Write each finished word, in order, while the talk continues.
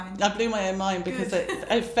I blew my own mind because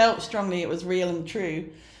it felt strongly it was real and true.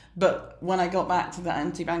 But when I got back to that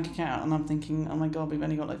empty bank account and I'm thinking, oh my God, we've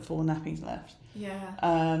only got like 4 nappies left. Yeah.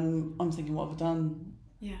 I'm thinking, what have I done?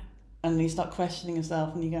 Yeah. And you start questioning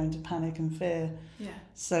yourself and you go into panic and fear. Yeah.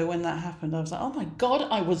 So when that happened, I was like, oh my God,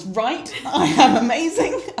 I was right. I am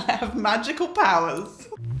amazing. I have magical powers.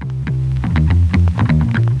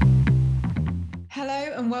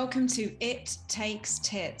 Hello and welcome to It Takes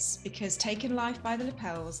Tits, because taking life by the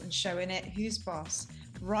lapels and showing it who's boss,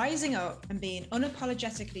 rising up and being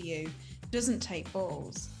unapologetically you doesn't take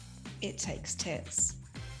balls, it takes tits.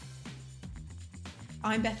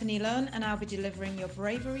 I'm Bethany Lunn and I'll be delivering your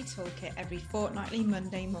bravery toolkit every fortnightly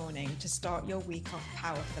Monday morning to start your week off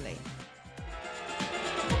powerfully.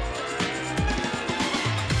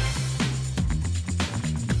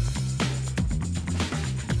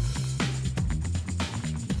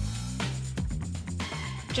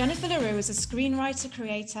 Jennifer LaRue is a screenwriter,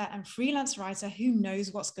 creator, and freelance writer who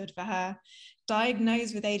knows what's good for her.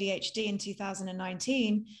 Diagnosed with ADHD in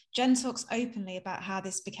 2019, Jen talks openly about how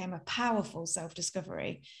this became a powerful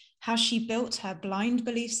self-discovery, how she built her blind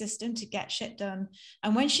belief system to get shit done,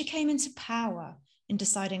 and when she came into power in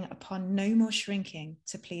deciding upon no more shrinking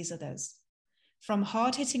to please others. From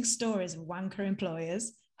hard-hitting stories of wanker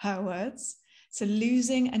employers, her words, to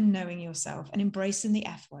losing and knowing yourself and embracing the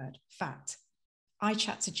F word, fat. I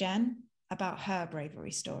chat to Jen about her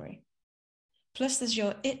bravery story. Plus, there's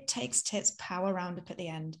your It Takes Tits power roundup at the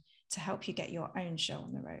end to help you get your own show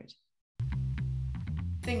on the road.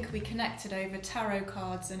 I think we connected over tarot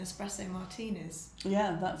cards and espresso martinis.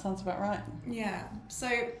 Yeah, that sounds about right. Yeah. So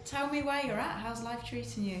tell me where you're at. How's life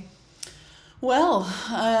treating you? Well,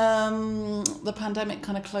 the pandemic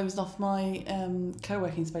kind of closed off my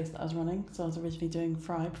co-working space that I was running. So I was originally doing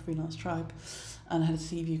Freelance Tribe, and I had a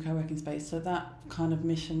Seaview co-working space. So that kind of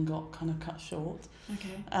mission got kind of cut short.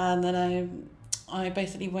 Okay. And then I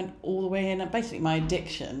basically went all the way in. And basically my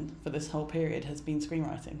addiction for this whole period has been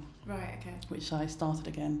screenwriting. Right, okay. Which I started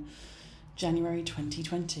again January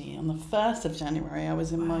 2020. On the 1st of January, I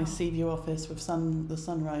was in my Seaview office with the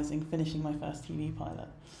sun rising, finishing my first TV pilot.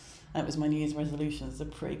 That was my New Year's resolution. It's a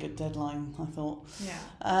pretty good deadline, I thought.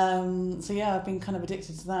 Yeah. So yeah, I've been kind of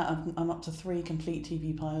addicted to that. I'm up to 3 complete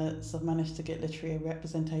TV pilots. I've managed to get literary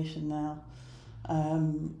representation now.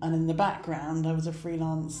 And in the background, I was a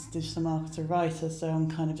freelance digital marketer writer, so I'm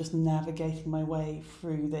kind of just navigating my way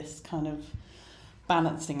through this kind of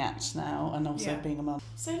balancing act now, and also being a mum.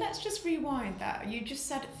 So let's just rewind that. You just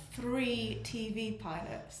said 3 TV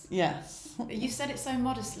pilots. Yes. You said it so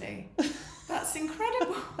modestly. That's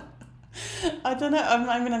incredible. I don't know.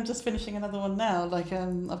 I'm just finishing another one now.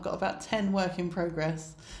 I've got about 10 work in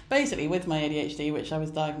progress, basically with my ADHD, which I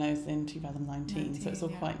was diagnosed in 2019, so it's all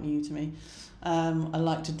quite new to me. I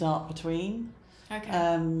like to dart between.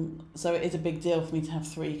 Okay. So it is a big deal for me to have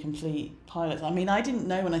 3 complete pilots. I mean, I didn't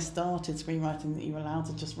know when I started screenwriting that you were allowed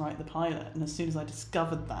to just write the pilot, and as soon as I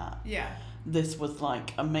discovered that, this was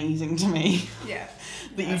like amazing to me. Yeah.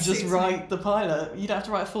 That you just write the pilot. You don't have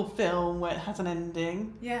to write a full film where it has an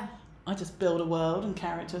ending. Yeah. I just build a world and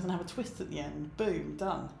characters and have a twist at the end. Boom,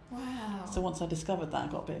 done. Wow. So once I discovered that,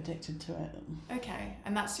 I got a bit addicted to it. Okay,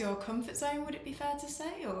 and that's your comfort zone, would it be fair to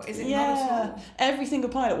say? Or is it not at all? Every single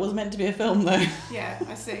pilot was meant to be a film though. Yeah,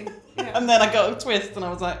 I see. Yeah. And then I got a twist and I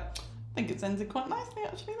was like, I think it's ended quite nicely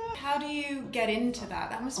actually there. How do you get into that?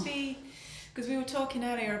 That must be, because we were talking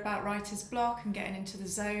earlier about writer's block and getting into the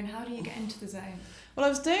zone. How do you get into the zone? Well, I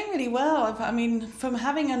was doing really well. From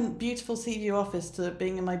having a beautiful Seaview office to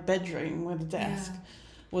being in my bedroom with a desk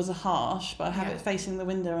was harsh, but I have it facing the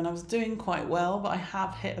window and I was doing quite well, but I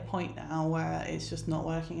have hit a point now where it's just not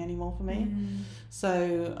working anymore for me.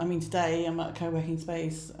 So, today I'm at a co-working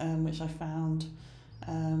space, which I found,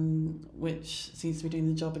 which seems to be doing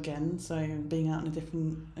the job again, so being out in a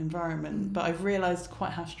different environment. But I've realised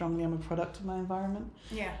quite how strongly I'm a product of my environment.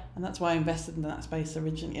 Yeah. And that's why I invested in that space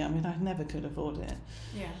originally. I never could afford it.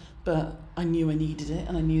 Yeah. But I knew I needed it,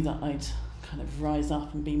 and I knew that I'd kind of rise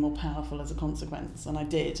up and be more powerful as a consequence, and I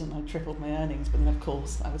did, and I tripled my earnings. But then of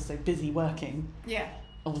course I was so busy working, I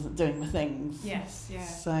wasn't doing the things.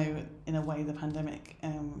 So in a way the pandemic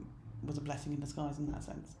was a blessing in disguise in that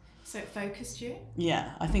sense. So it focused you?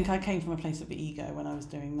 Yeah, I think I came from a place of ego when I was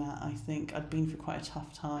doing that. I think I'd been through quite a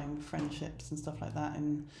tough time, friendships and stuff like that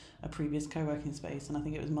in a previous co-working space, and I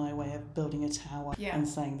think it was my way of building a tower and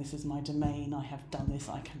saying, this is my domain, I have done this,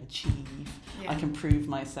 I can achieve, I can prove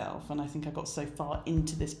myself. And I think I got so far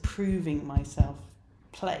into this proving myself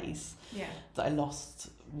place that I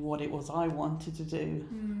lost what it was I wanted to do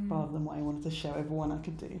rather than what I wanted to show everyone I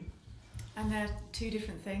could do. And they're two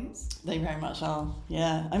different things? They very much are,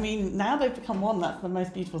 yeah. I mean, now they've become one. That's the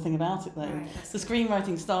most beautiful thing about it, though. Right, the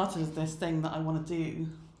screenwriting started as this thing that I want to do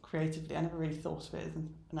creatively. I never really thought of it as an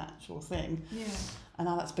actual thing. Yeah. And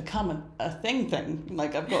now that's become a thing.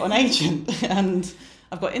 Like, I've got an agent and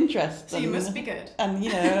I've got interest. So you must be good. And,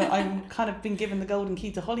 you know, I've kind of been given the golden key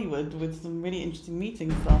to Hollywood with some really interesting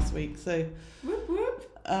meetings last week. So whoop, whoop.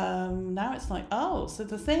 Now it's like, oh, so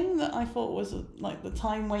the thing that I thought was like the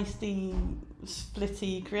time-wasty,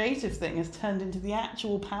 splitty, creative thing has turned into the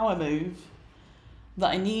actual power move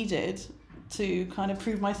that I needed to kind of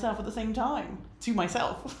prove myself at the same time, to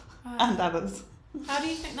myself and others. How do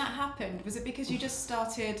you think that happened? Was it because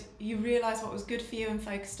you realised what was good for you and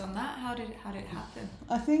focused on that? How did it happen?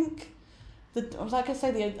 I think, like I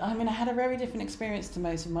say, I had a very different experience to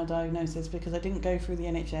most of my diagnosis because I didn't go through the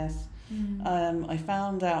NHS. I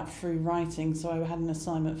found out through writing, so I had an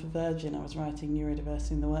assignment for Virgin. I was writing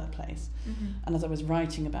neurodiversity in the workplace. And as I was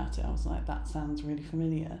writing about it, I was like, that sounds really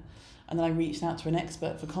familiar. And then I reached out to an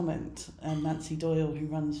expert for comment, Nancy Doyle, who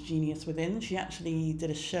runs Genius Within. She actually did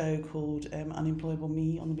a show called Unemployable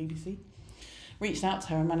Me on the BBC. Reached out to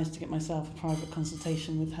her and managed to get myself a private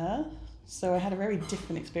consultation with her. So I had a very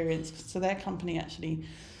different experience. So their company actually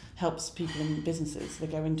helps people in businesses. They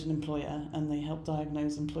go into an employer and they help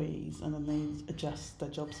diagnose employees, and then they adjust their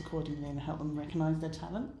jobs accordingly and help them recognise their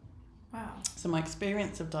talent. Wow. So my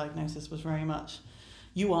experience of diagnosis was very much,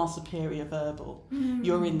 you are superior verbal.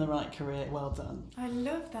 You're in the right career, well done. I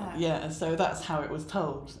love that. Yeah, so that's how it was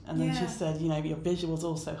told. And then she said, you know, your visual's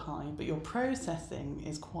also high, but your processing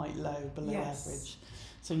is quite low, below average.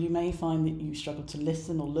 So you may find that you struggle to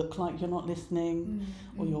listen or look like you're not listening,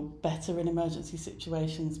 or you're better in emergency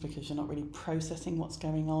situations because you're not really processing what's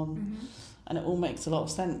going on. And it all makes a lot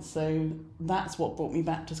of sense. So that's what brought me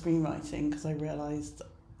back to screenwriting, because I realised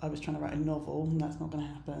I was trying to write a novel and that's not going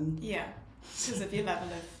to happen. Yeah, because of your level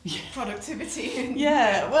of productivity.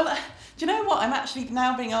 Well, do you know what? I'm actually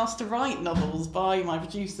now being asked to write novels by my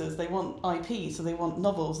producers. They want IP, so they want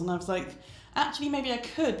novels. And I was like, actually, maybe I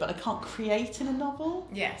could, but I can't create in a novel.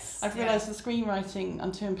 Yes. I've realised the screenwriting,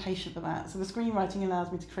 I'm too impatient for that. So the screenwriting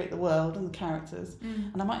allows me to create the world and the characters,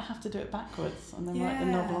 and I might have to do it backwards and then write the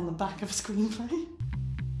novel on the back of a screenplay.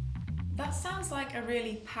 That sounds like a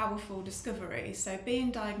really powerful discovery. So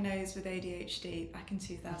being diagnosed with ADHD back in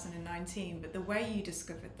 2019, but the way you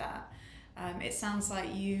discovered that, it sounds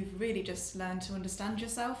like you've really just learned to understand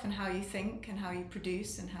yourself and how you think and how you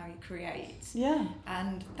produce and how you create. Yeah.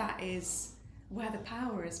 And that is where the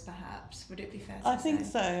power is, perhaps. Would it be fair to say? I think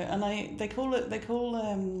so. And they call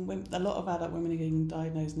a lot of adult women are getting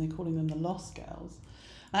diagnosed and they're calling them the lost girls.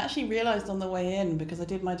 I actually realised on the way in, because I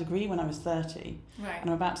did my degree when I was 30, right, and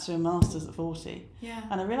I'm about to do a master's at 40. Yeah.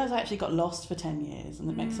 And I realised I actually got lost for 10 years, and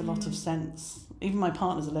it makes a lot of sense. Even my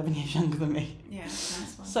partner's 11 years younger than me. Yeah,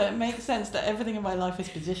 nice one. So it makes sense that everything in my life is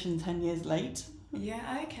positioned 10 years late.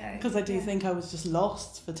 Yeah, okay. Because I do think I was just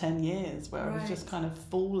lost for 10 years, where I was just kind of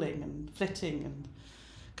falling and flitting and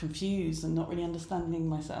confused and not really understanding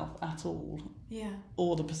myself at all. Yeah.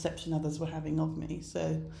 Or the perception others were having of me.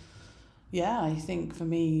 So, yeah, I think for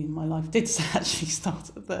me, my life did actually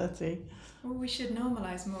start at 30. Well, we should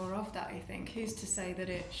normalise more of that, I think. Who's to say that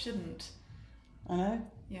it shouldn't? I know.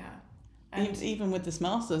 Yeah. Even with this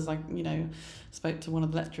master's, spoke to one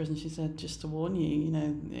of the lecturers and she said, just to warn you,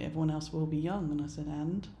 everyone else will be young. And I said,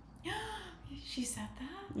 and? She said that?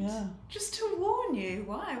 Yeah. Just to warn you?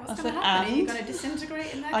 Why? What's going to And? happen? Are you going to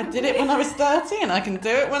disintegrate in that I did it when I was 30 and I can do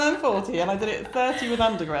it when I'm 40. And I did it at 30 with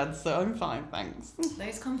undergrads, so I'm fine, thanks.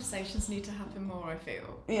 Those conversations need to happen more, I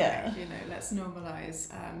feel. Yeah. Like, let's normalise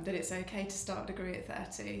that it's okay to start a degree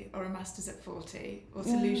at 30 or a master's at 40 or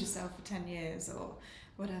to lose yourself for 10 years or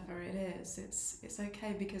whatever it is. It's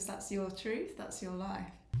okay because that's your truth, that's your life.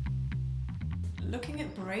 Looking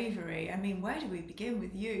at bravery, I mean, where do we begin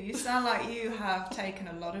with you? You sound like you have taken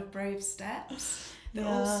a lot of brave steps that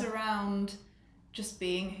all surround just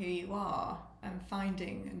being who you are and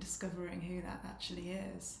finding and discovering who that actually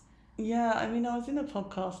is. Yeah, I mean, I was in a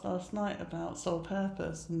podcast last night about soul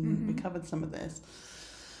purpose and we covered some of this.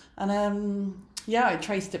 And I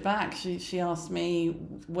traced it back. She asked me,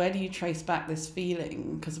 where do you trace back this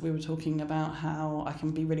feeling? Because we were talking about how I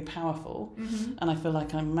can be really powerful and I feel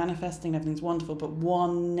like I'm manifesting, everything's wonderful, but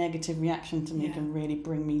one negative reaction to me can really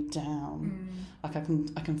bring me down. Like I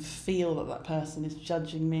can feel that person is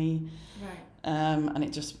judging me. Right. And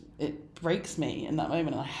it breaks me in that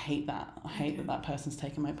moment, and I hate that. I hate that person's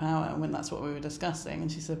taken my power. And when that's what we were discussing,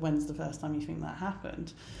 and she said, when's the first time you think that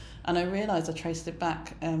happened? And I realised I traced it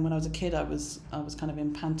back when I was a kid. I was kind of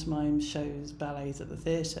in pantomime shows, ballets at the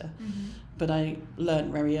theatre. But I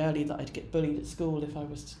learned very early that I'd get bullied at school if I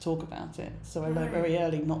was to talk about it. So I learned very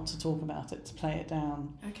early not to talk about it, to play it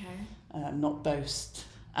down, not boast.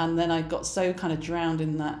 And then I got so kind of drowned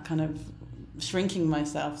in that kind of shrinking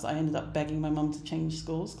myself that I ended up begging my mum to change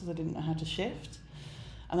schools because I didn't know how to shift.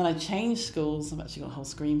 And then I changed schools. I've actually got a whole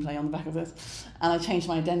screenplay on the back of this. And I changed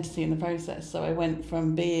my identity in the process. So I went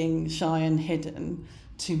from being shy and hidden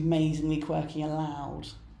to amazingly quirky and loud.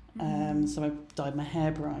 So I dyed my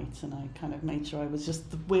hair bright, and I kind of made sure I was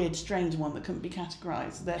just the weird, strange one that couldn't be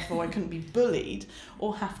categorised. Therefore, I couldn't be bullied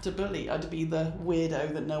or have to bully. I'd be the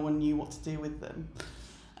weirdo that no one knew what to do with them.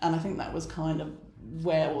 And I think that was kind of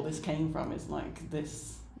where all this came from, is like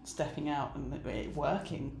this stepping out and it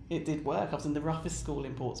working. It did work. I was in the roughest school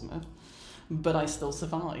in Portsmouth, but I still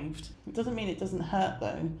survived. It doesn't mean it doesn't hurt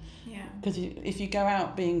though. Yeah. Because if you go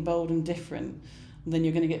out being bold and different, then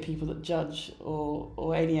you're going to get people that judge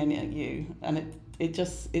or alienate you, and it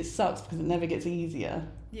sucks because it never gets easier.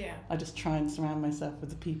 Yeah. I just try and surround myself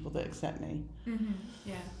with the people that accept me.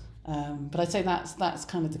 Yeah. But I'd say that's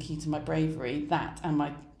kind of the key to my bravery. That and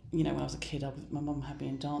my, when I was a kid, my mum had me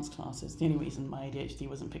in dance classes. The only reason my ADHD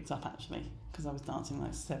wasn't picked up, actually, because I was dancing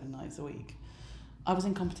like 7 nights a week. I was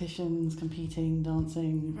in competitions, competing,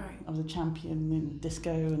 dancing. Right. I was a champion in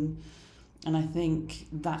disco, and I think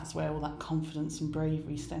that's where all that confidence and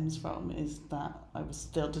bravery stems from, is that I was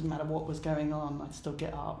still, didn't matter what was going on, I'd still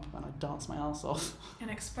get up and I'd dance my arse off. And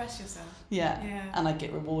express yourself. Yeah. And I'd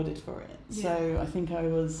get rewarded for it. Yeah. So I think I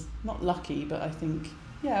was not lucky, but I think,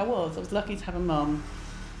 I was lucky to have a mum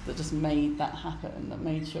that just made that happen, that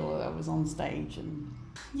made sure that I was on stage. And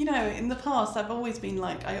in the past I've always been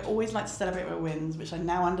like, I always like to celebrate my wins, which I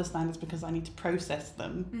now understand is because I need to process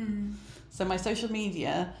them. So my social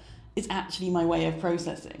media is actually my way of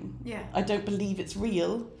processing. Yeah. I don't believe it's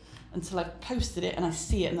real until I've posted it and I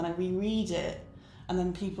see it, and then I reread it, and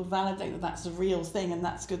then people validate that that's a real thing and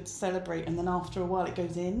that's good to celebrate, and then after a while it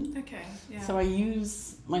goes in. Okay, yeah. So I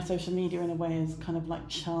use my social media in a way as kind of like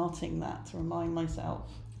charting that to remind myself.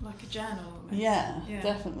 Like a journal almost. Yeah,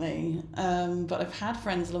 definitely. But I've had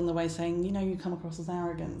friends along the way saying, you come across as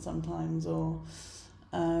arrogant sometimes, or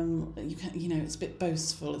it's a bit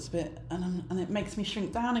boastful, it's a bit, and it makes me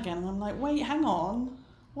shrink down again, and I'm like, wait, hang on,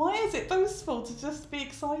 why is it boastful to just be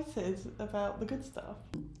excited about the good stuff?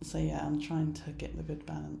 So I'm trying to get the good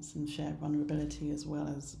balance and share vulnerability as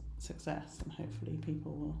well as success, and hopefully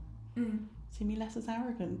people will see me less as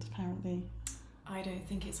arrogant, apparently. I don't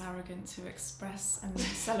think it's arrogant to express and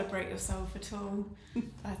celebrate yourself at all.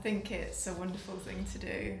 I think it's a wonderful thing to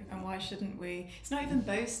do, and why shouldn't we? It's not even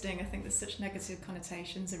boasting. I think there's such negative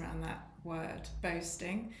connotations around that word,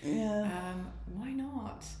 boasting. Yeah. Why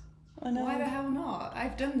not? I know. Why the hell not?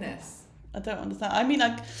 I've done this. I don't understand. I mean,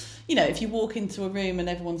 if you walk into a room and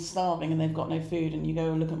everyone's starving and they've got no food, and you go,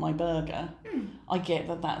 look at my burger, I get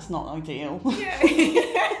that that's not ideal.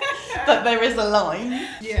 Yeah. But there is a line.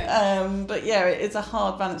 Yeah. But it's a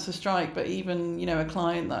hard balance to strike. But even, a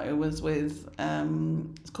client that I was with,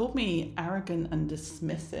 called me arrogant and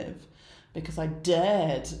dismissive because I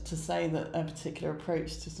dared to say that a particular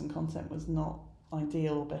approach to some content was not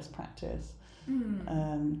ideal or best practice.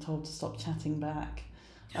 Told to stop chatting back.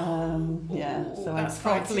 So I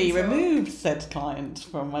promptly removed said client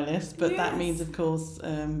from my list, but that means, of course,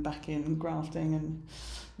 back in grafting and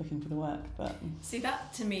looking for the work. But see,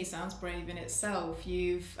 that to me sounds brave in itself.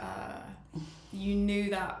 You knew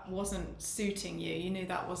that wasn't suiting you. You knew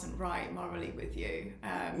that wasn't right morally with you,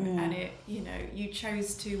 and it, you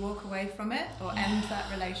chose to walk away from it or end that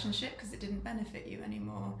relationship because it didn't benefit you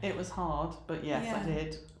anymore. It was hard, but yes, I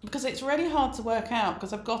did, because it's really hard to work out,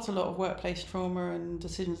 because I've got a lot of workplace trauma and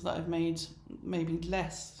decisions that I've made maybe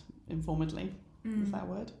less informedly. Is that a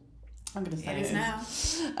word? I'm going to say it is now.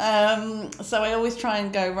 So I always try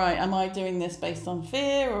and go, right, am I doing this based on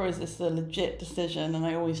fear, or is this a legit decision? And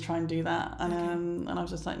I always try and do that. And I was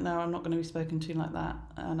just like, no, I'm not going to be spoken to like that.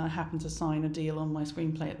 And I happened to sign a deal on my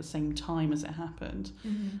screenplay at the same time as it happened,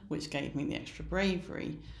 which gave me the extra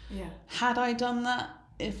bravery. Yeah. Had I done that,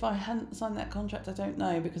 if I hadn't signed that contract, I don't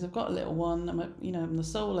know, because I've got a little one. I'm the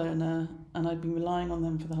sole owner, and I'd been relying on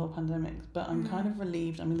them for the whole pandemic. But I'm kind of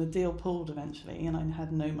relieved. I mean, the deal pulled eventually, and I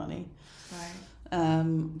had no money. Right.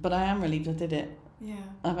 But I am relieved I did it. Yeah.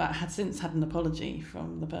 I had since had an apology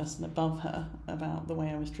from the person above her about the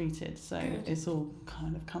way I was treated. So It's all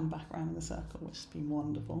kind of come back around in the circle, which has been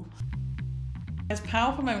wonderful. most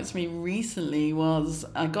powerful moment to me recently was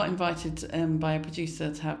I got invited by a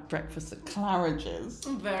producer to have breakfast at Claridge's.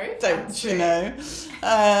 Very fancy. Don't you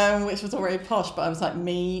know? Which was already posh, but I was like,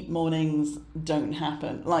 me, mornings don't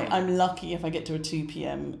happen. Like, I'm lucky if I get to a 2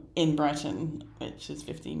 p.m. in Brighton, which is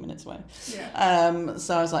 15 minutes away. Yeah.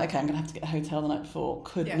 So I was like, okay, I'm going to have to get a hotel the night before.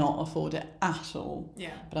 Could not afford it at all.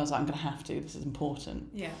 Yeah. But I was like, I'm going to have to. This is important.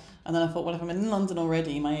 Yeah. And then I thought, well, if I'm in London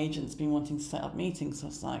already, my agent's been wanting to set up meetings. So I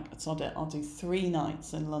was like, sod it, I'll do 3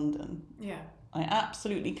 nights in London. Yeah. I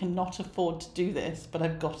absolutely cannot afford to do this, but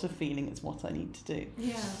I've got a feeling it's what I need to do.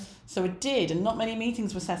 Yeah. So I did, and not many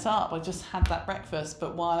meetings were set up. I just had that breakfast.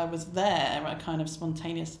 But while I was there, I kind of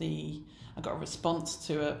spontaneously, I got a response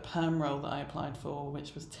to a perm role that I applied for,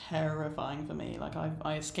 which was terrifying for me. Like,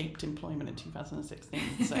 I escaped employment in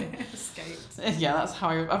 2016. So escaped. Yeah, that's how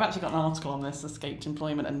I've actually got an article on this escaped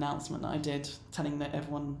employment announcement that I did, telling that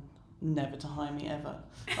everyone never to hire me ever.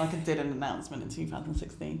 Like, I did an announcement in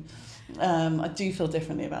 2016. I do feel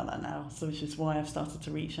differently about that now, so which is why I've started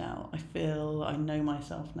to reach out. I feel I know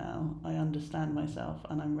myself now, I understand myself,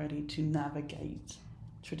 and I'm ready to navigate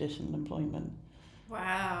traditional employment.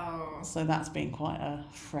 Wow. So that's been quite a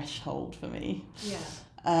threshold for me. Yeah.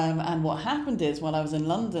 And what happened is, while I was in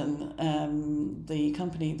London, the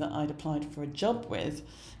company that I'd applied for a job with,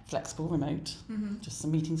 flexible remote, just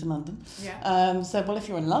some meetings in London, said, well, if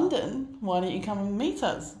you're in London, why don't you come and meet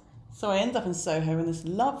us? So I ended up in Soho in this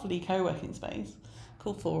lovely co-working space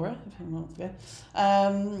called Fora, if anyone wants to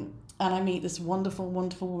go. And I meet this wonderful,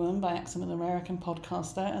 wonderful woman, by accident, an American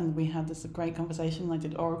podcaster, and we had this great conversation. I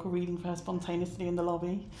did oracle reading for her spontaneously in the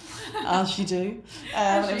lobby, as you do.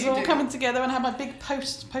 It was all coming together, and I had my big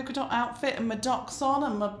polka dot outfit and my docs on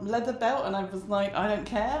and my leather belt, and I was like, I don't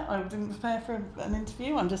care. I didn't prepare for an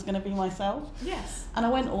interview. I'm just going to be myself. Yes. And I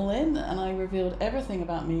went all in, and I revealed everything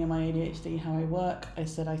about me and my ADHD, how I work. I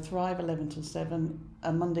said I thrive 11 till 7.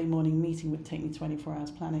 A Monday morning meeting would take me 24 hours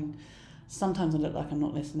planning. Sometimes I look like I'm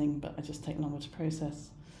not listening, but I just take longer to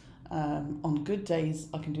process. On good days,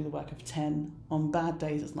 I can do the work of 10. On bad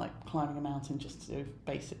days, it's like climbing a mountain just to do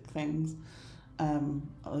basic things.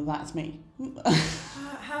 That's me.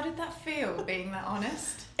 How did that feel, being that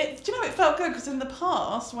honest? Do you know, it felt good, because in the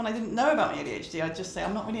past, when I didn't know about my ADHD, I'd just say,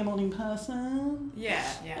 I'm not really a morning person. Yeah,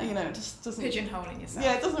 yeah. You know, it just doesn't... Pigeonholing yourself.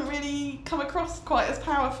 Yeah, it doesn't really come across quite as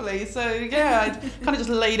powerfully. So, yeah, I kind of just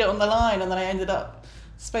laid it on the line, and then I ended up,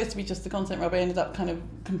 supposed to be just the content role, but I ended up kind of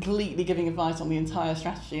completely giving advice on the entire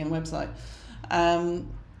strategy and website. And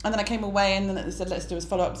then I came away, and then it said, let's do a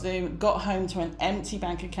follow-up Zoom. Got home to an empty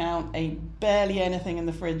bank account, a barely anything in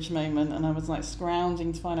the fridge moment, and I was like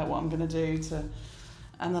scrounging to find out what I'm going to do to...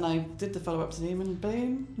 And then I did the follow-up Zoom, and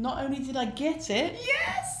boom, not only did I get it...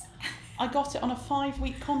 Yes! I got it on a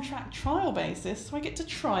 5-week contract trial basis, so I get to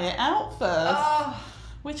try it out first. Oh.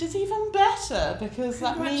 Which is even better, because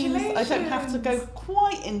that means I don't have to go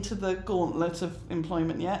quite into the gauntlet of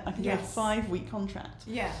employment yet. I can do a 5-week contract.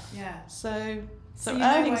 Yeah, yeah. So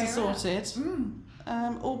earnings are sorted.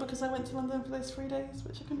 All because I went to London for those 3 days,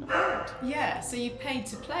 which I couldn't afford. Yeah, so you paid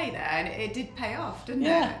to play there, and it did pay off, didn't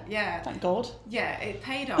it? Yeah. Thank God. Yeah, it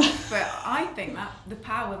paid off, but I think that the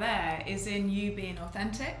power there is in you being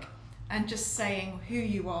authentic and just saying who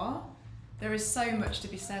you are. There is so much to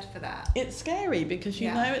be said for that. It's scary, because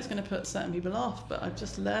you know it's going to put certain people off, but I've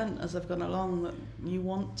just learned as I've gone along that you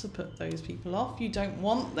want to put those people off. You don't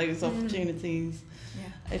want those opportunities.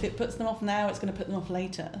 Yeah. If it puts them off now, it's going to put them off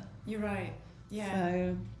later. You're right. Yeah.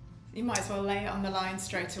 So you might as well lay it on the line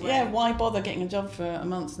straight away. Yeah, why bother getting a job for a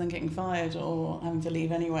month and then getting fired or having to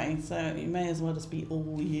leave anyway? So you may as well just be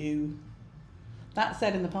all you. That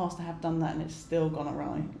said, in the past I have done that and it's still gone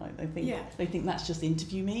awry. Like they think that's just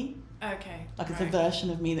interview me. Okay. Like it's a version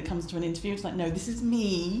of me that comes to an interview. It's like, no, this is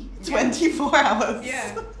me 24 hours.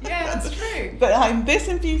 Yeah, that's true. But I'm this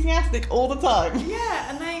enthusiastic all the time. Yeah,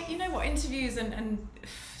 and they, you know what, interviews and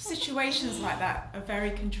situations like that are very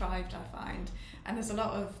contrived, I find. And there's a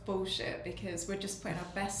lot of bullshit because we're just putting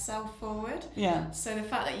our best self forward. Yeah. So the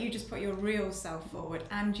fact that you just put your real self forward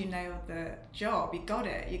and you nailed the job, you got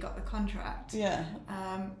it, you got the contract. Yeah.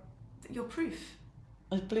 You're proof.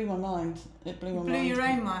 It blew my mind. It blew my mind. Blew your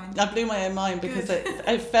own mind. I blew my own mind because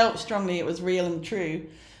I felt strongly it was real and true.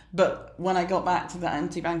 But when I got back to that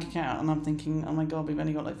empty bank account and I'm thinking, oh my God, we've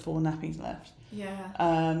only got like 4 nappies left. Yeah.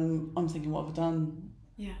 I'm thinking, what have I done?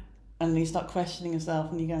 Yeah. And you start questioning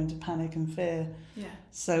yourself and you go into panic and fear. Yeah.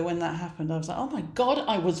 So when that happened, I was like, oh my God,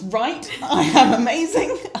 I was right. I am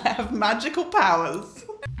amazing. I have magical powers.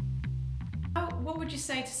 What would you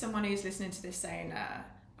say to someone who's listening to this saying,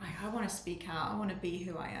 I want to speak out, I want to be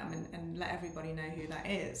who I am and let everybody know who that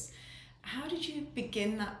is. How did you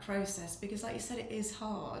begin that process? Because like you said, it is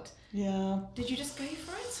hard. Yeah. Did you just go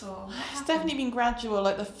for it, or what happened? It's definitely been gradual.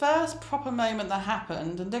 Like the first proper moment that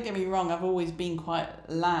happened, and don't get me wrong, I've always been quite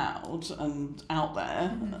loud and out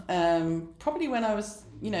there. Probably when I was,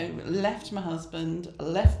 left my husband,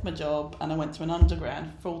 left my job, and I went to an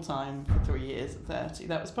undergrad full time for 3 years at 30.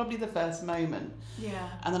 That was probably the first moment. Yeah.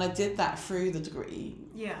 And then I did that through the degree.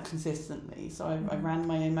 Yeah. Consistently. So I ran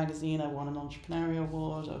my own magazine. I won an entrepreneurial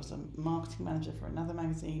award. I was a marketing manager for another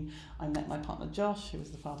magazine. I met my partner Josh, who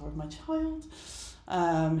was the father of my child.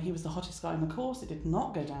 He was the hottest guy in the course. It did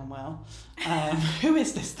not go down well. Who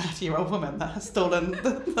is this 30-year-old woman that has stolen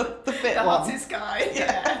the fit the one? hottest guy.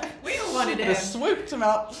 Yeah. We all wanted him. I swooped him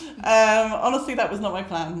out. Honestly, that was not my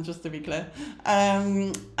plan, just to be clear.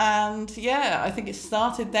 And yeah, I think it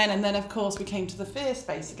started then. And then, of course, we came to the fear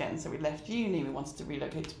space again. So we left uni. We wanted to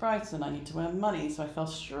relocate to Brighton. I need to earn money. So I fell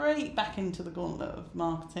straight back into the gauntlet of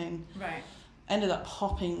marketing. Right. Ended up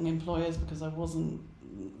hopping employers because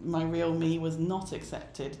my real me was not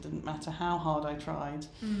accepted. It didn't matter how hard I tried.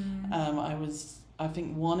 I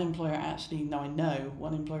think one employer actually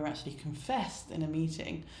confessed in a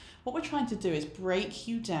meeting, what we're trying to do is break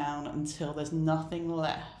you down until there's nothing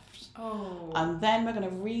left. Oh. And then we're going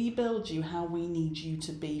to rebuild you how we need you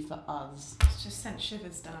to be for us. It's just sent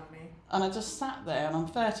shivers down me. And I just sat there, and I'm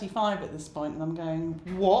 35 at this point, and I'm going,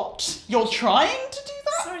 what? You're trying to do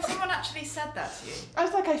that? Sorry, someone actually said that to you? I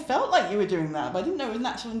was like, I felt like you were doing that, but I didn't know it was an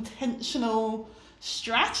actual intentional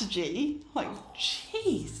strategy. Like,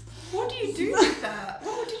 jeez. What do you do with that?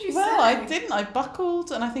 What did you say? Well, I didn't. I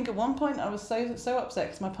buckled, and I think at one point I was so upset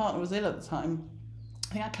because my partner was ill at the time.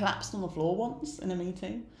 I think I collapsed on the floor once in a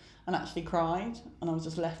meeting and actually cried, and I was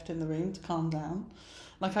just left in the room to calm down.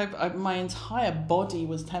 Like my entire body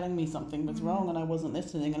was telling me something was wrong, and I wasn't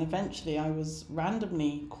listening. And eventually, I was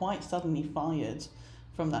randomly, quite suddenly fired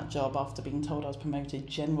from that job after being told I was promoted.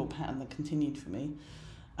 General pattern that continued for me,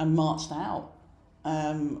 and marched out,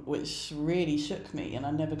 which really shook me. And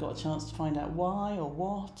I never got a chance to find out why or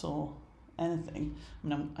what or anything. I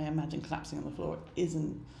mean, I imagine collapsing on the floor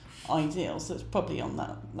isn't ideal, so it's probably on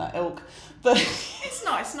that ilk. But it's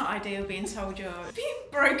not ideal being told you're being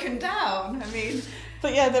broken down. I mean.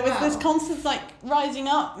 But yeah, there was this constant like rising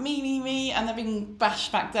up, me, and then being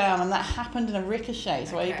bashed back down, and that happened in a ricochet.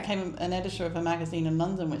 So I became an editor of a magazine in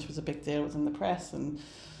London, which was a big deal. It was in the press, and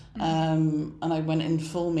I went in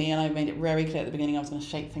full me, and I made it very clear at the beginning I was going to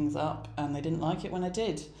shake things up, and they didn't like it when I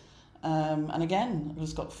did. And again, I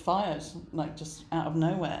just got fired, like just out of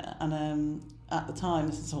nowhere. And at the time,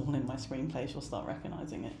 this is all in my screenplay, you'll start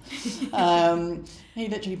recognising it. He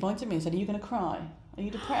literally pointed at me and said, "Are you going to cry? Are you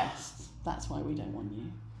depressed? That's why we don't want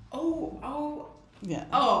you." Oh. Yeah.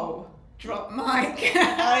 Oh, drop mic.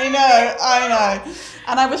 I know.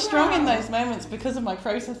 And I was strong in those moments because of my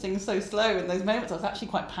processing so slow. In those moments, I was actually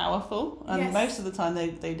quite powerful. And most of the time,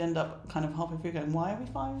 they'd end up kind of hopping through going, "Why are we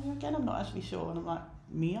firing you again? I'm not actually sure." And I'm like,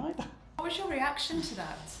 "Me either." What was your reaction to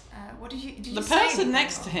that? What did you The person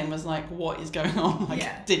next to him was like, "What is going on?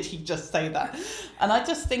 Like, did he just say that?" And I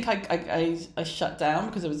just think I shut down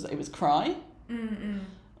because it was cry.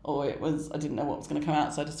 Or it was, I didn't know what was going to come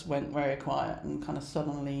out, so I just went very quiet and kind of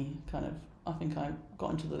sullenly I think I got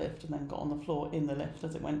into the lift and then got on the floor in the lift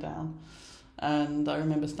as it went down. And I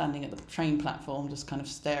remember standing at the train platform just kind of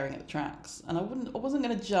staring at the tracks. And I wasn't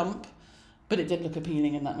going to jump, but it did look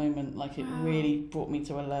appealing in that moment. Like it really brought me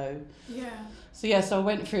to a low. Yeah. So I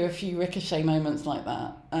went through a few ricochet moments like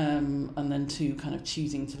that, and then 2 kind of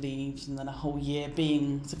choosing to leave, and then a whole year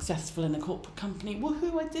being successful in a corporate company.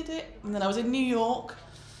 Woohoo, I did it. And then I was in New York.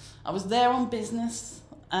 I was there on business,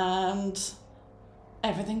 and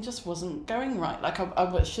everything just wasn't going right. Like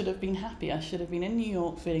I should have been happy. I should have been in New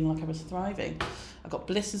York feeling like I was thriving. I got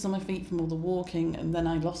blisters on my feet from all the walking, and then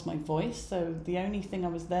I lost my voice. So the only thing I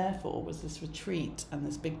was there for was this retreat and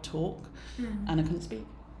this big talk, and I couldn't speak.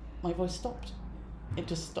 My voice stopped. It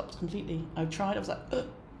just stopped completely. I tried. I was like,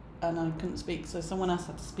 and I couldn't speak. So someone else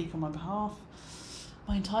had to speak on my behalf.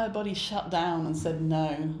 My entire body shut down and said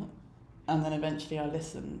no. And then eventually I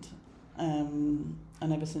listened. And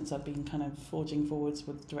ever since I've been kind of forging forwards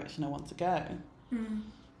with the direction I want to go.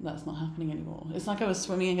 That's not happening anymore. It's like I was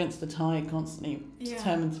swimming against the tide constantly,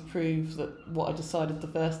 determined to prove that what I decided the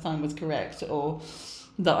first time was correct, or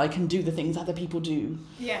that I can do the things other people do.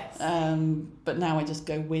 Yes. But now I just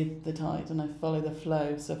go with the tide and I follow the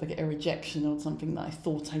flow. So if I get a rejection or something that I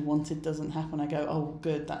thought I wanted doesn't happen, I go, oh,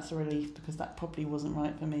 good, that's a relief, because that probably wasn't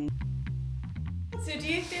right for me. So do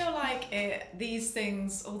you feel like these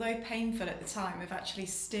things, although painful at the time, have actually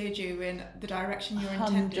steered you in the direction you're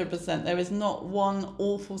intended? 100%. There is not one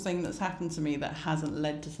awful thing that's happened to me that hasn't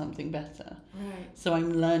led to something better. Right. So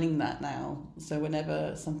I'm learning that now. So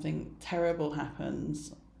whenever something terrible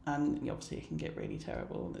happens, and obviously it can get really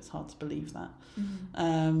terrible, and it's hard to believe that.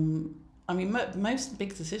 Mm-hmm. I mean, most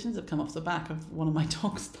big decisions have come off the back of one of my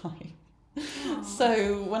dogs dying.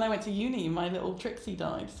 So when I went to uni, my little Trixie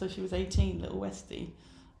died. So she was 18, little Westie.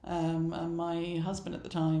 And my husband at the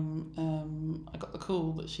time, I got the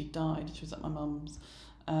call that she died. She was at my mum's.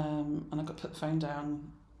 And I got to put the phone down,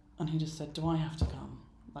 and he just said, "Do I have to come?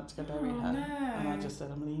 Like to go bury her?" No. And I just said,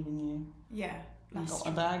 "I'm leaving you." Yeah. And got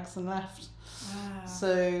my bags and left. Wow.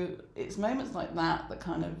 So it's moments like that that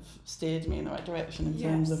kind of steered me in the right direction in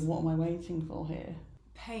terms of what am I waiting for here.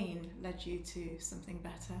 Pain led you to something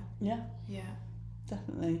better. Yeah. Yeah.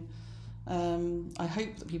 Definitely. I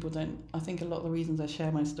hope that people don't. I think a lot of the reasons I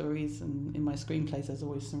share my stories and in my screenplays, there's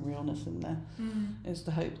always some realness in there. Is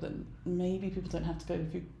the hope that maybe people don't have to go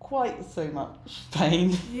through quite so much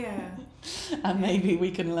pain. Yeah. And maybe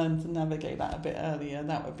we can learn to navigate that a bit earlier.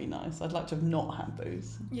 That would be nice. I'd like to have not had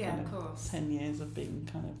those. Yeah, of course. 10 years of being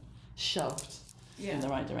kind of shoved in the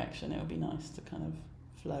right direction. It would be nice to kind of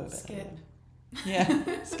flow a bit. Skip.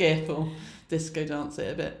 Yeah, skip or disco dance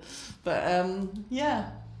it a bit. But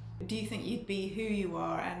yeah. Do you think you'd be who you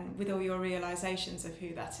are and with all your realisations of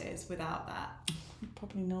who that is without that?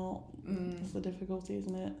 Probably not. That's the difficulty,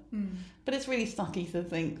 isn't it? But it's really sucky to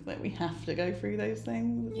think that we have to go through those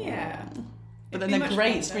things. Yeah. But then they're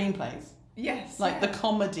great screenplays. Yes. Like the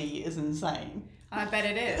comedy is insane. I bet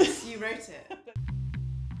it is. You wrote it.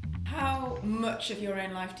 How much of your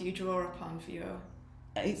own life do you draw upon for your...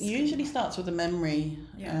 It usually starts with a memory.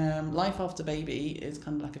 Yeah. Life After Baby is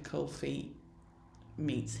kind of like a Cold Feet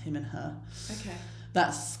meets Him and Her. Okay.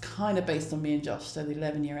 That's kind of based on me and Josh, so the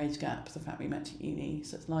 11-year age gap, the fact we met at uni.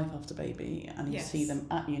 So it's Life After Baby, and you see them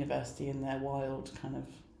at university in their wild, kind of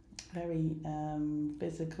very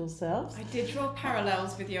physical selves. I did draw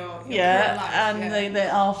parallels with your current life. And the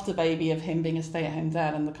After Baby of him being a stay-at-home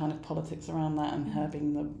dad and the kind of politics around that, and her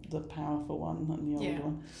being the powerful one and the older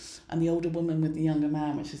one, and the older woman with the younger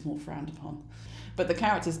man, which is more frowned upon. But the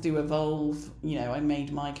characters do evolve. You know, I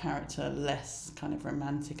made my character less kind of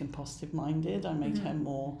romantic and positive-minded. I made her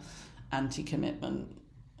more anti-commitment,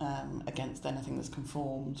 against anything that's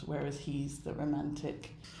conformed, whereas he's the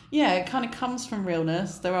romantic. Yeah, it kind of comes from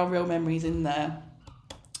realness. There are real memories in there.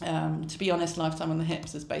 To be honest, Lifetime on the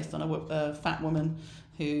Hips is based on a fat woman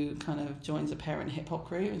who kind of joins a parent hip-hop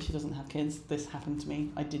crew, and she doesn't have kids. This happened to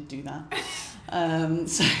me. I did do that.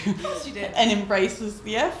 So of course you did. And embraces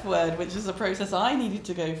the F word, which is a process I needed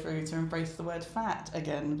to go through to embrace the word fat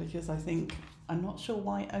again, because I'm not sure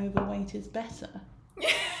why overweight is better.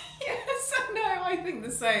 Yes, no, I think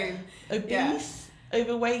the same. Obese,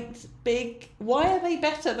 overweight, big. Why are they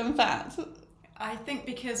better than fat? I think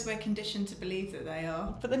because we're conditioned to believe that they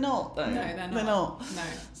are. But they're not, though. No, they're not. No.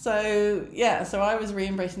 So I was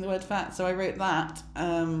re-embracing the word fat, so I wrote that,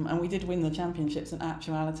 and we did win the championships in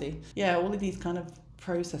actuality. Yeah, all of these kind of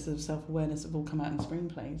processes of self-awareness have all come out in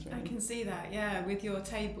screenplays, really. I can see that, yeah, with your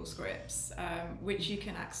table scripts, which you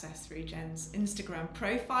can access through Jen's Instagram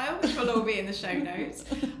profile, which will all be in the show notes.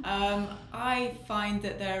 I find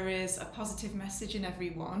that there is a positive message in every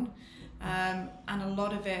one, and a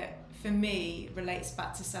lot of it, for me, relates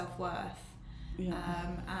back to self-worth,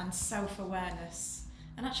 and self-awareness,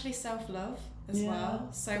 and actually self-love as well.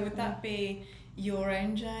 So definitely. Would that be your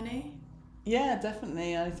own journey? Yeah,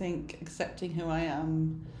 definitely. I think accepting who I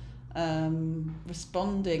am,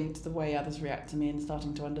 responding to the way others react to me, and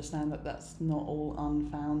starting to understand that that's not all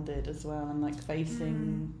unfounded as well, and like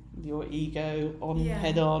facing your ego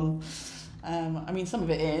head on. I mean, some of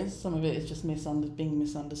it is just being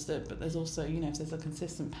misunderstood, but there's also, if there's a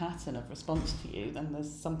consistent pattern of response to you, then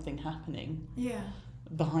there's something happening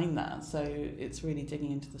behind that. So it's really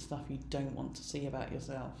digging into the stuff you don't want to see about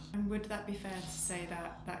yourself. And would that be fair to say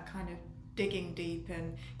that kind of digging deep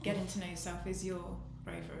and getting to know yourself is your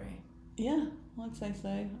bravery? Yeah, I'd say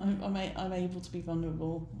so. I'm able to be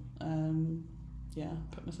vulnerable,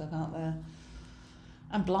 put myself out there.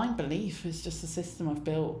 And blind belief is just a system I've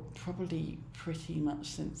built probably pretty much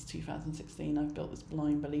since 2016. I've built this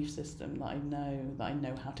blind belief system that I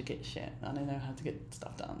know how to get shit, and I know how to get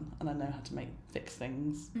stuff done, and I know how to fix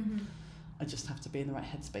things. I just have to be in the right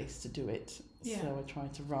headspace to do it. So I try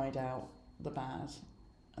to ride out the bad,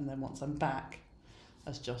 and then once I'm back,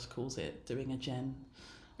 as Josh calls it, doing a Jen,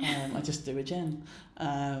 I just do a gen,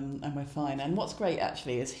 and we're fine. And what's great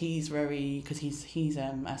actually is he's very, because he's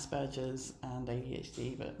Asperger's and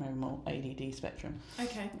ADHD, but maybe more ADD spectrum.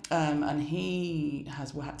 Okay. And he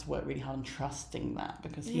has had to work really hard on trusting that,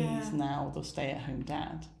 because he's now the stay-at-home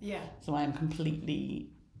dad. Yeah. So I am completely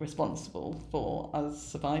responsible for us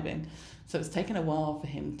surviving. So it's taken a while for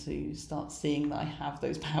him to start seeing that I have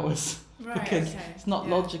those powers. Right, because it's not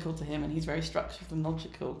logical to him, and he's very structured and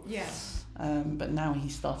logical. Yeah. But now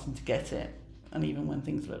he's starting to get it, and even when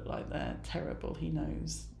things look like they're terrible, he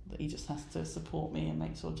knows that he just has to support me and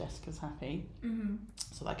make sure Jessica's happy,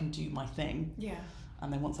 so that I can do my thing. Yeah.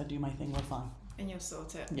 And then once I do my thing, we're fine. And you'll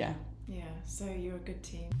sort it. Yeah. Yeah. So you're a good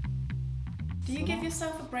team. Do you give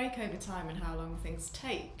yourself a break over time in how long things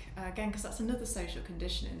take? Again, because that's another social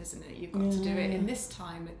conditioning, isn't it? You've got to do it in this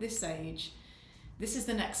time, at this age. This is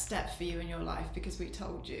the next step for you in your life because we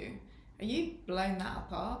told you. Are you blowing that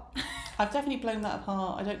apart? I've definitely blown that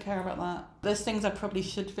apart. I don't care about that. There's things I probably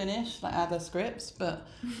should finish, like other scripts, but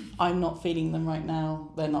I'm not feeling them right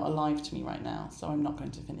now. They're not alive to me right now, so I'm not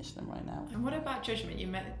going to finish them right now. And what about judgment?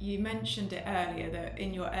 You mentioned it earlier that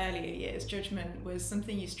in your earlier years, judgment was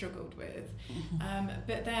something you struggled with.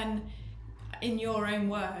 But then, in your own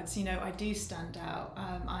words, I do stand out.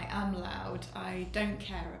 I am loud. I don't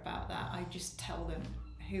care about that. I just tell them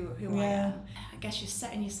who I am. I guess you're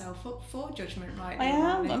setting yourself up for judgment right now. I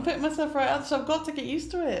am. I'm putting myself right out, so I've got to get used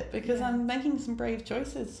to it, because I'm making some brave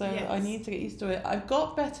choices, so I need to get used to it. I've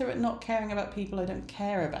got better at not caring about people I don't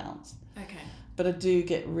care about. Okay. But I do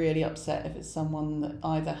get really upset if it's someone that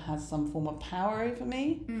either has some form of power over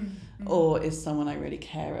me or is someone I really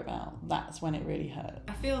care about. That's when it really hurts.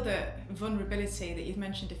 I feel that vulnerability that you've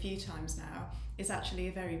mentioned a few times now is actually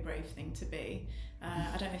a very brave thing to be.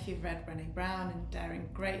 I don't know if you've read Brené Brown and Daring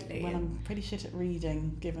Greatly. Well, I'm pretty shit at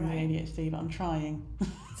reading, given the ADHD, but I'm trying.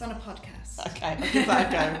 It's on a podcast. Okay, I'll give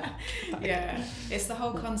that a go. Yeah, it's the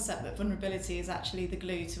whole concept that vulnerability is actually the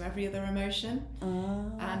glue to every other emotion.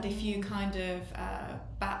 And if you kind of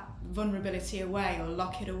bat vulnerability away or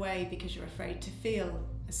lock it away because you're afraid to feel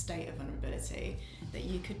a state of vulnerability, that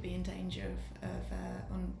you could be in danger of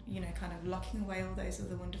kind of locking away all those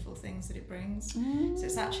other wonderful things that it brings. So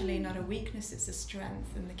it's actually not a weakness, it's a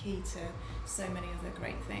strength and the key to so many other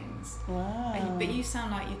great things. Wow. But you sound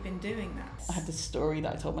like you've been doing that. I had this story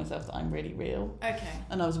that I told myself that I'm really real. Okay.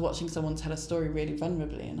 And I was watching someone tell a story really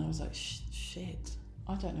vulnerably, and I was like, shit,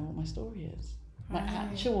 I don't know what my story is. My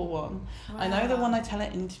actual one. Wow. I know the one I tell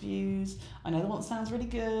at interviews. I know the one that sounds really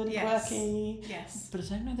good and quirky. Yes. But I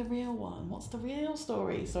don't know the real one. What's the real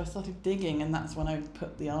story? So I started digging, and that's when I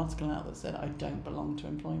put the article out that said I don't belong to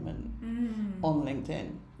employment on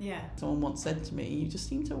LinkedIn. Yeah. Someone once said to me, you just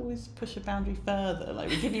seem to always push a boundary further. Like,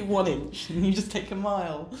 we give you 1 inch and you just take a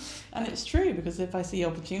mile. And it's true, because if I see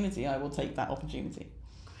opportunity, I will take that opportunity.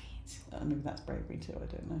 Great. Maybe that's bravery too, I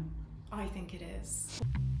don't know. I think it is.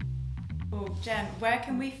 Oh, Jen, where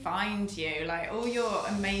can we find you? Like, all your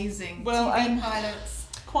amazing TV pilots.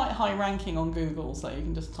 Quite high ranking on Google, so you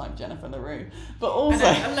can just type Jennifer LaRue. But also,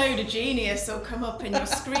 and a load of genius will come up and your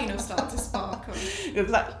screen will start to sparkle.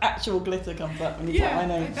 That actual glitter comes up when you type my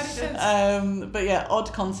name. But yeah,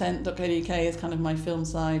 oddcontent.co.uk is kind of my film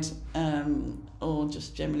side, or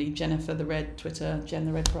just generally Jennifer the Red Twitter, Jen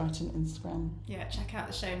the Red Brighton Instagram. Yeah, check out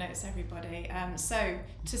the show notes, everybody. So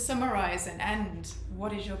to summarise and end,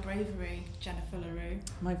 what is your bravery, Jennifer LaRue?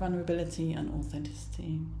 My vulnerability and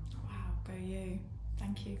authenticity. Wow, go you.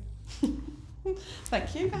 Thank you.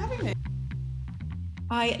 Thank you for having me.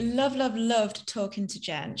 I loved talking to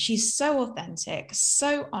Jen. She's so authentic,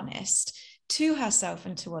 so honest to herself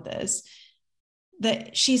and to others,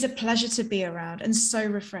 that she's a pleasure to be around and so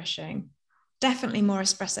refreshing. Definitely more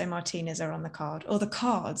espresso martinis are on the card, or the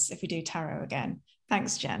cards if we do tarot again.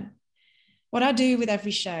 Thanks, Jen. What I do with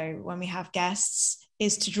every show when we have guests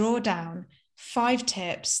is to draw down 5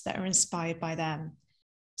 tips that are inspired by them.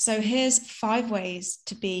 So here's 5 ways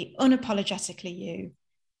to be unapologetically you,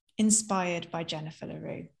 inspired by Jennifer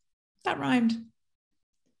LaRue. That rhymed.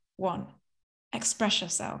 1, express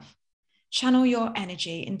yourself. Channel your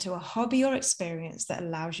energy into a hobby or experience that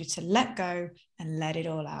allows you to let go and let it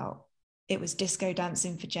all out. It was disco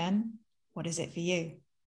dancing for Jen. What is it for you?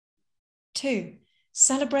 2,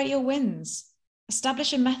 celebrate your wins.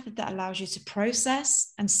 Establish a method that allows you to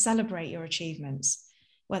process and celebrate your achievements,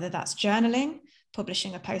 whether that's journaling,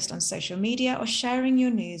 publishing a post on social media, or sharing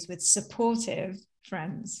your news with supportive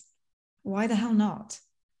friends. Why the hell not?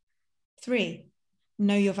 3,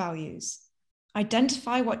 know your values.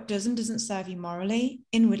 Identify what does and doesn't serve you morally,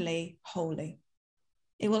 inwardly, wholly.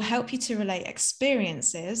 It will help you to relate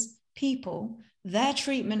experiences, people, their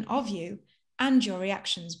treatment of you, and your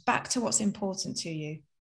reactions back to what's important to you.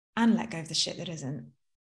 and let go of the shit that isn't.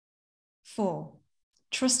 4,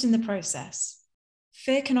 trust in the process.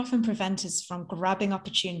 Fear can often prevent us from grabbing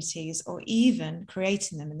opportunities or even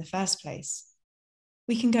creating them in the first place.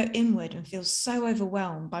 We can go inward and feel so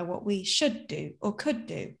overwhelmed by what we should do or could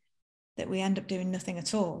do that we end up doing nothing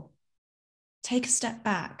at all. Take a step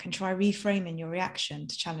back and try reframing your reaction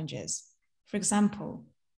to challenges. For example,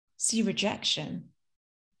 see rejection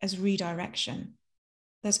as redirection.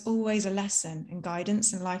 There's always a lesson and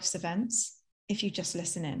guidance in life's events if you just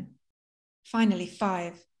listen in. Finally,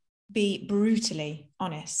 5, be brutally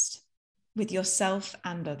honest with yourself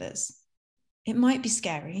and others. It might be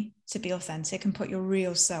scary to be authentic and put your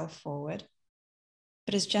real self forward.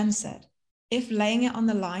 But as Jen said, if laying it on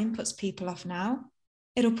the line puts people off now,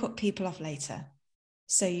 it'll put people off later.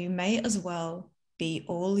 So you may as well be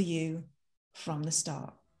all you from the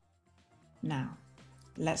start. Now,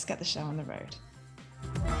 let's get the show on the road.